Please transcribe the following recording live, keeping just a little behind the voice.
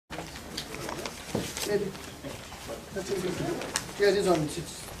Maybe. That's easy to do. Yeah, it is on.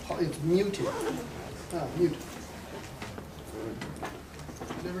 It's muted. Ah, mute.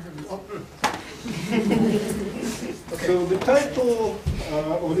 Never have you. Oh. Okay. So the title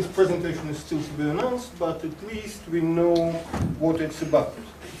of this presentation is still to be announced, but at least we know what it's about.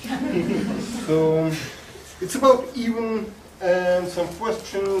 So it's about even and some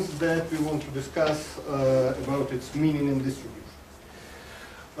questions that we want to discuss about its meaning and distribution.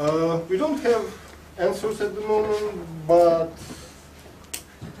 We don't have answers at the moment, but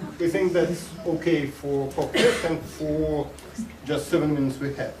we think that's okay for Cog-Fest and for just 7 minutes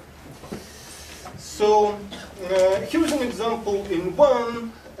we have. So here's an example in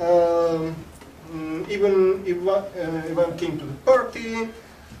one. Ivan came to the party,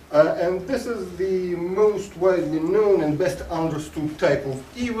 and this is the most widely known and best understood type of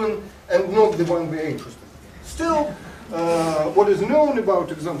even, and not the one we're interested in. Still, what is known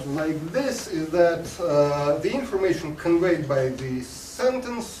about examples like this is that the information conveyed by the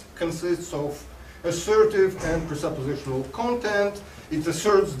sentence consists of assertive and presuppositional content. It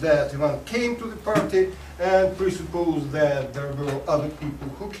asserts that Ivan came to the party and presupposes that there were other people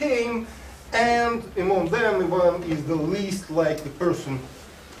who came, and among them Ivan is the least likely person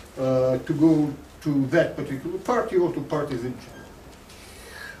to go to that particular party or to parties in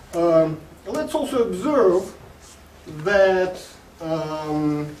general. Let's also observe that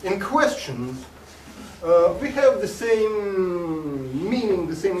in questions we have the same meaning,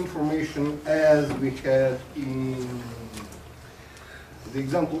 the same information as we had in the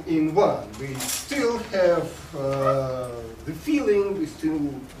example in one. We still have the feeling, we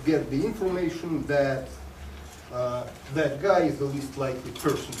still get the information that that guy is the least likely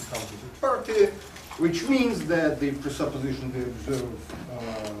person to come to the party, which means that the presupposition we observe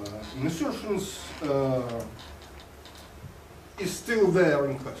in assertions is still there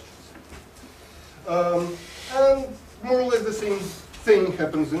in questions. And more or less the same thing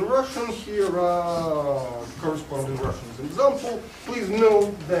happens in Russian. Here are corresponding Russian example. Please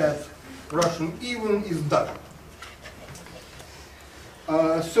note that Russian even is даже.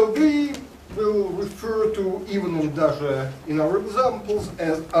 So we will refer to even and даже in our examples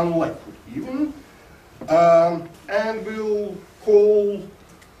as unlikely even, and we'll call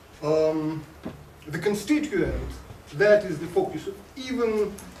the constituent that is the focus of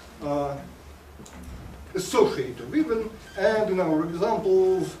even associate of even, and in our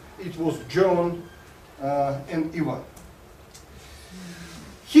examples it was John and Ivan.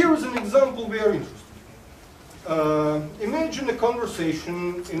 Here is an example we are interested in. Imagine a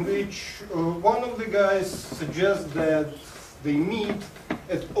conversation in which one of the guys suggests that they meet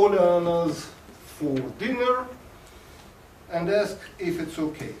at Oleana's for dinner and ask if it's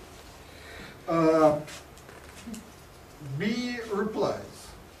okay. B replies,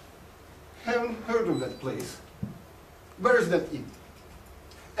 haven't heard of that place. Where is that even?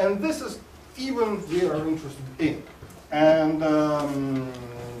 And this is even we are interested in. And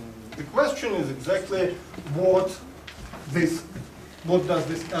the question is exactly what does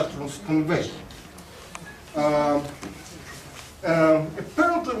this utterance convey?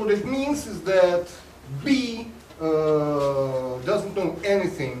 Apparently what it means is that B doesn't know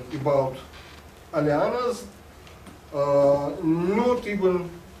anything about Oleana's, not even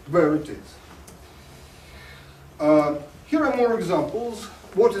where it is. Here are more examples.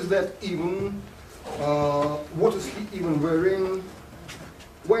 What is that even? What is he even wearing?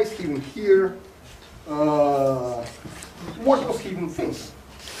 Why is he even here? What was he even thinking?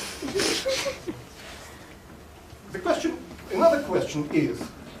 Another question is,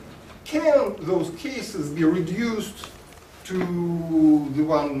 can those cases be reduced to the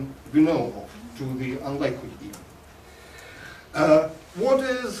one we know of, to the unlikely even? What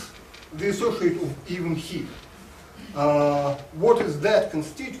is the associate of even here? What is that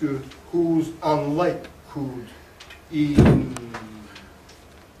constituent whose unlikelihood in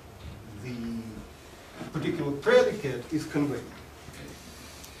the particular predicate is conveyed?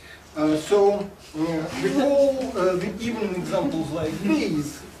 So we call the even examples like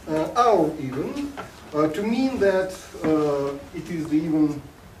these our even to mean that it is the even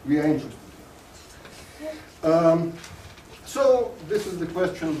we are interested in. So this is the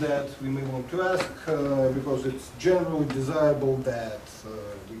question that we may want to ask because it's generally desirable that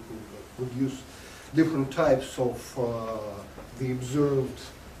we could use different types of the observed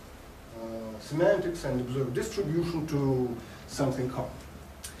semantics and observed distribution to something common.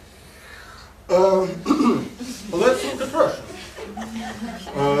 Let's look at Russian.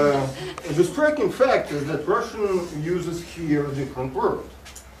 The striking fact is that Russian uses here a different word.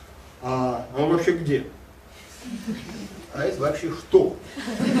 Он вообще где? А это вообще что?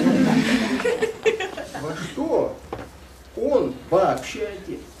 вообще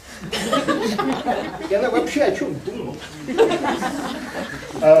один. И она вообще о чем думала?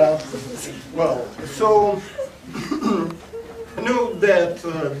 Well, so note that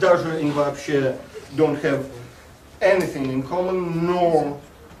даже и вообще don't have anything in common, nor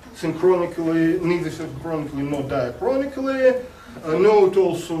synchronically, neither synchronically nor diachronically. Note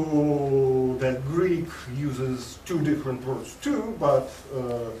also that Greek uses two different words too, but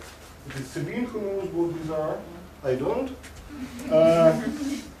it is Sabine who knows what these are. I don't.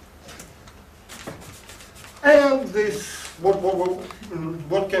 And this,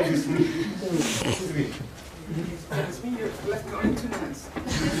 what can this mean? Excuse me, you're left going 2 minutes.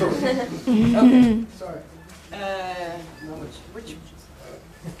 Sorry. Okay, sorry. Which?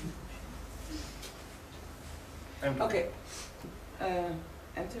 Okay.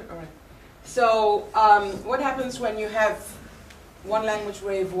 Enter. All right. So, what happens when you have one language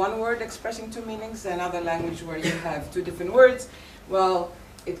where you have one word expressing two meanings, and another language where you have two different words? Well,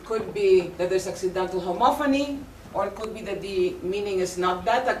 it could be that there's accidental homophony, or it could be that the meaning is not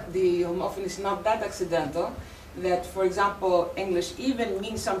that, the homophony is not that accidental. That, for example, English even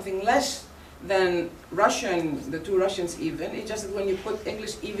means something less than Russian, the two Russians even. It's just that when you put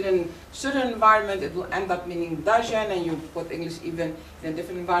English even in a certain environment, it will end up meaning Dajan, and you put English even in a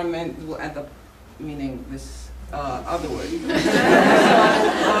different environment, it will end up meaning this other word. So,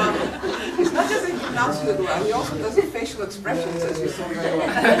 it's not just that he pronounces it well, he also does the facial expressions, as you saw very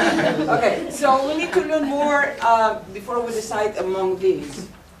well. Okay, so we need to learn more before we decide among these.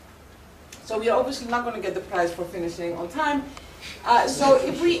 So we're obviously not going to get the prize for finishing on time. So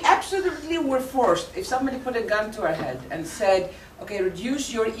if we absolutely were forced, if somebody put a gun to our head and said, okay,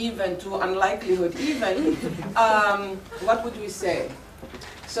 reduce your even to unlikelihood even, what would we say?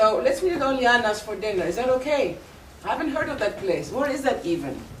 So let's meet at Oliana's for dinner. Is that okay? I haven't heard of that place. Where is that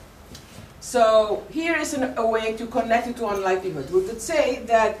even? So here is a way to connect it to unlikelihood. We could say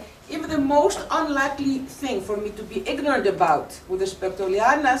that if the most unlikely thing for me to be ignorant about with respect to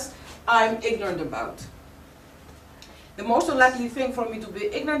Oliana's, I'm ignorant about. The most unlikely thing for me to be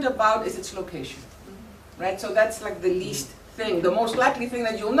ignorant about is its location, right? So that's like the least thing, the most likely thing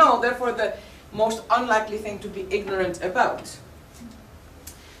that you'll know, therefore the most unlikely thing to be ignorant about.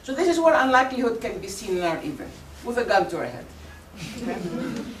 So this is where unlikelihood can be seen in our even, with a gun to our head. Okay?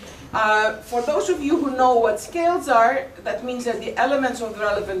 For those of you who know what scales are, that means that the elements of the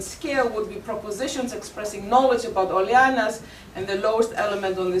relevant scale would be propositions expressing knowledge about Oliana's, and the lowest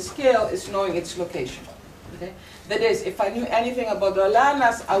element on the scale is knowing its location. Okay? That is, if I knew anything about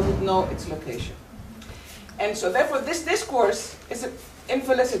Oliana's, I would know its location. And so therefore this discourse is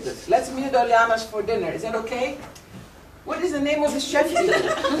infelicitous. Let's meet at Oliana's for dinner. Is that okay? What is the name of the chef here?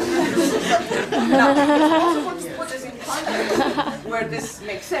 Now, it's possible to put this in context where this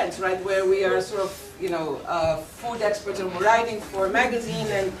makes sense, right? Where we are sort of, you know, food experts and we're writing for a magazine,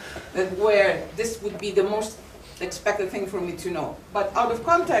 and where this would be the most expected thing for me to know. But out of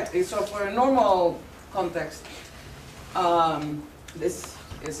context, so for a normal context, this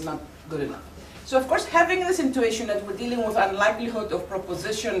is not good enough. So of course, having this intuition that we're dealing with unlikelihood of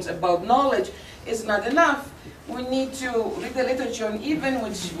propositions about knowledge is not enough. We need to read the literature on even,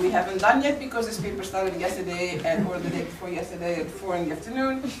 which we haven't done yet because this paper started yesterday or the day before yesterday at 4 in the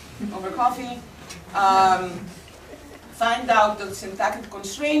afternoon over coffee. Find out the syntactic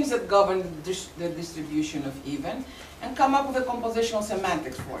constraints that govern the distribution of even, and come up with a compositional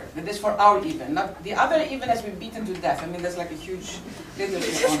semantics for it. That is for our even. Not the other even has been beaten to death. I mean, there's like a huge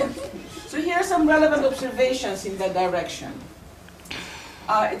literature on it. So here are some relevant observations in that direction.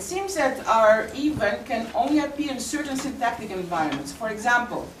 It seems that our even can only appear in certain syntactic environments. For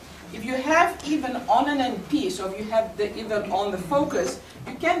example, if you have even on an NP, so if you have the even on the focus,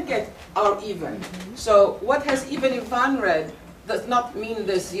 you can't get our even. So what has even Ivan read does not mean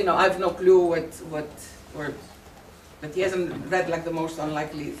this, you know, I have no clue or that he hasn't read like the most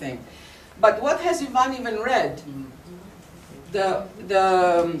unlikely thing. But what has Ivan even read? The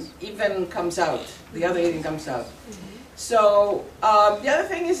even comes out, the other even comes out. So the other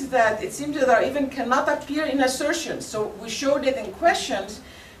thing is that it seems that our even cannot appear in assertions. So we showed it in questions,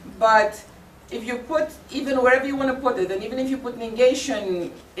 but if you put even wherever you want to put it, and even if you put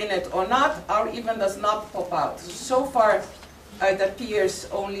negation in it or not, our even does not pop out. So far, it appears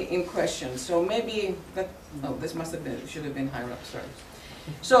only in questions. So maybe that, no, this must have been, should have been higher up, sorry.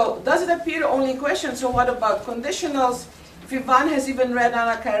 So does it appear only in questions? So what about conditionals? If Ivan has even read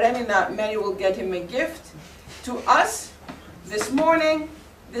Anna Karenina, Mary will get him a gift. To us, this morning,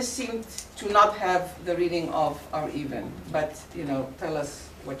 this seemed to not have the reading of our even, but, you know, tell us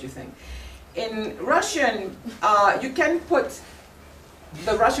what you think. In Russian, you can put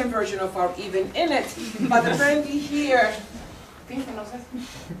the Russian version of our even in it, but apparently here,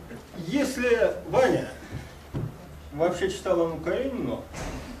 Если Ваня вообще читал Анну Каренину,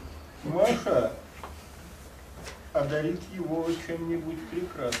 Маша одарит его чем-нибудь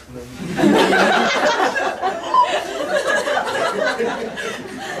прекрасным.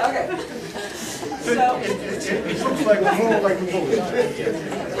 Okay. It looks like more like a movie.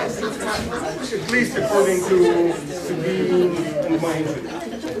 At least according to Sabine and my interview.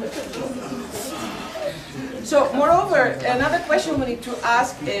 So, moreover, another question we need to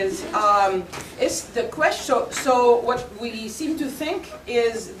ask is the question, so what we seem to think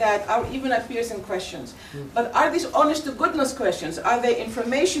is that our even appears in questions. But are these honest to goodness questions? Are they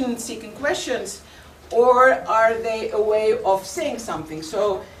information seeking questions? Or are they a way of saying something?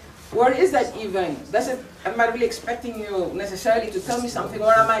 So, where is that even? Am I really expecting you necessarily to tell me something?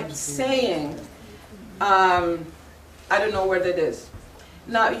 Or am I saying, I don't know where that is?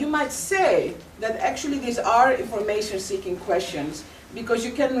 Now, you might say that actually these are information-seeking questions because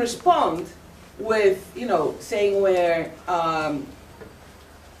you can respond with, saying where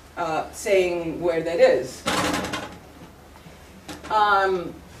that is.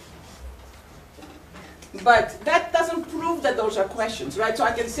 But that doesn't prove that those are questions, right? So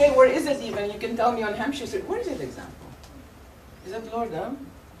I can say, where is it even? You can tell me on Hampshire Street. Where is it, example? Is that Lord Durham?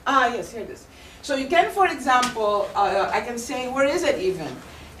 Ah, yes, here it is. So you can, for example, I can say, where is it even?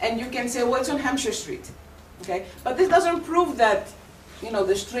 And you can say, well, it's on Hampshire Street. Okay? But this doesn't prove that,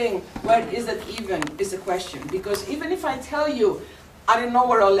 the string, where is it even, is a question. Because even if I tell you, I don't know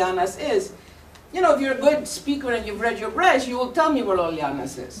where Oleanas is, if you're a good speaker and you've read your Brecht, you will tell me where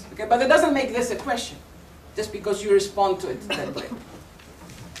Oleanas is. Okay? But that doesn't make this a question, just because you respond to it that way.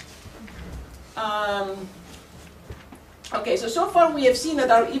 Okay, so far we have seen that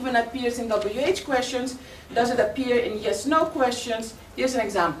our even appears in WH questions. Does it appear in yes-no questions? Here's an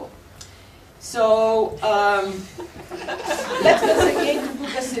example. So, let's get Sergei to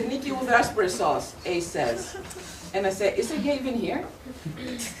cook a Serniki with raspberry sauce, A says. And I say, is Sergei even here?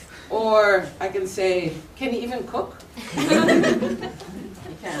 Or I can say, can he even cook? He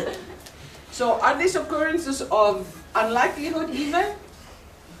can. So are these occurrences of unlikelihood even?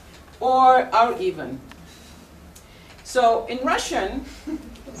 Or are even? So in Russian,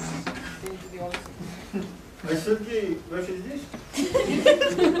 А Сергей вообще здесь?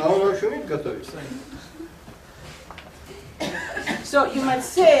 А он вообще умеет готовить? So you might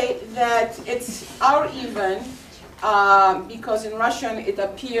say that it's our even because in Russian it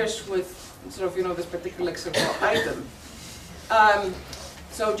appears with sort of this particular lexical item.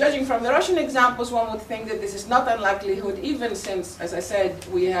 So judging from the Russian examples, one would think that this is not unlikelihood even since, as I said,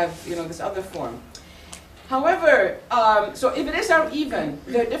 we have this other form. However, so if it is our even,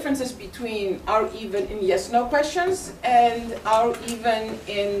 there are differences between our even in yes-no questions and our even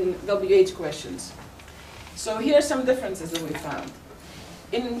in WH questions. So here are some differences that we found.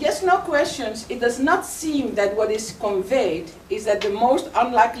 In yes-no questions, it does not seem that what is conveyed is that the most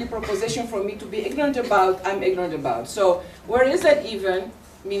unlikely proposition for me to be ignorant about, I'm ignorant about. So where is that even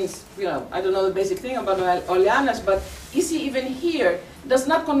means, I don't know the basic thing about Oleanas, but is he even here does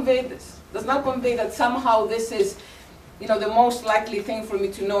not convey this. Does not convey that somehow this is, the most likely thing for me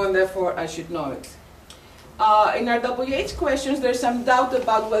to know and therefore I should know it. In our WH questions, there's some doubt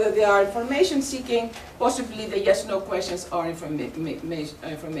about whether they are information seeking. Possibly the yes-no questions are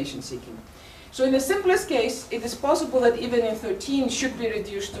information seeking. So in the simplest case, it is possible that even in 13 should be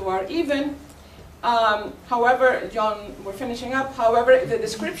reduced to our even. However, John, we're finishing up. However, if the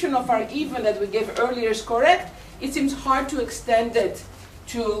description of our even that we gave earlier is correct, it seems hard to extend it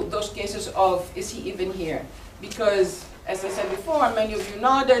to those cases of, is he even here? Because, as I said before, many of you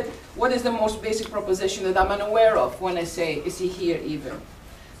nodded, what is the most basic proposition that I'm unaware of when I say, is he here even?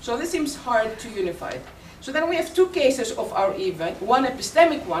 So this seems hard to unify. So then we have two cases of our even, one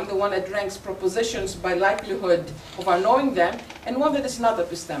epistemic one, the one that ranks propositions by likelihood of our knowing them, and one that is not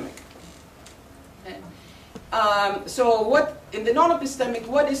epistemic. Okay. So what, in the non-epistemic,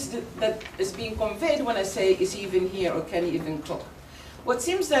 what is that is being conveyed when I say, is he even here or can he even cook? What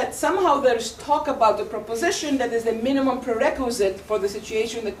seems that somehow there's talk about the proposition that is the minimum prerequisite for the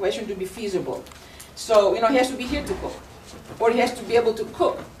situation, the question to be feasible. So, he has to be here to cook. Or he has to be able to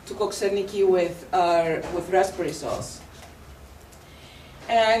cook Serniki with raspberry sauce.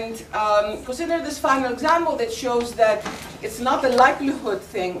 And consider this final example that shows that it's not a likelihood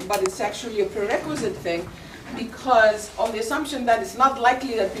thing, but it's actually a prerequisite thing, because on the assumption that it's not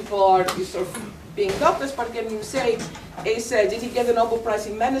likely that people are sort of being doctors, but can you say, A said, did he get the Nobel Prize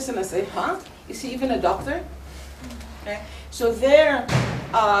in medicine? I say, huh? Is he even a doctor? Okay. So there,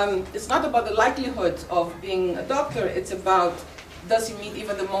 it's not about the likelihood of being a doctor, it's about does he meet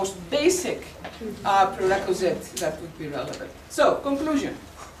even the most basic prerequisite that would be relevant? So, conclusion.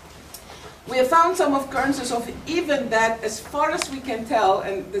 We have found some occurrences of even that, as far as we can tell,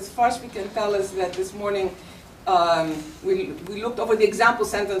 and as far as we can tell is that this morning we looked over the example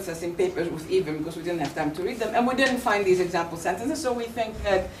sentences in papers with even because we didn't have time to read them, and we didn't find these example sentences, so we think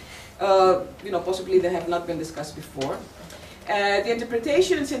that possibly they have not been discussed before. The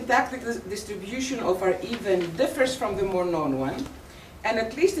interpretation and syntactic distribution of our even differs from the more known one, and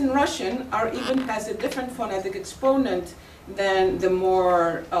at least in Russian, our even has a different phonetic exponent than the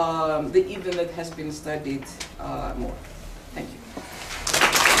more the even that has been studied more. Thank you.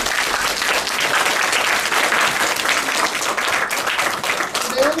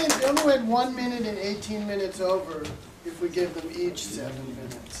 They only went 1 minute and 18 minutes over if we give them each 7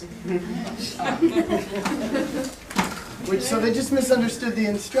 minutes. So they just misunderstood the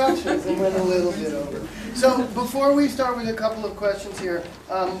instructions and went a little bit over. So before we start with a couple of questions here,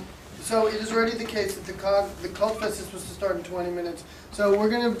 so it is already the case that the Cog-Fest is supposed to start in 20 minutes. So we're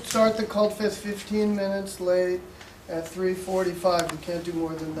going to start the Cog-Fest 15 minutes late at 3:45. We can't do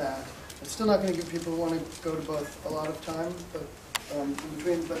more than that. It's still not going to give people who want to go to both a lot of time, but in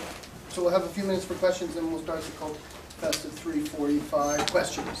between. So we'll have a few minutes for questions, and we'll start the Cog-Fest at 3:45.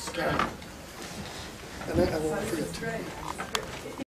 Questions, Karen? And I won't forget.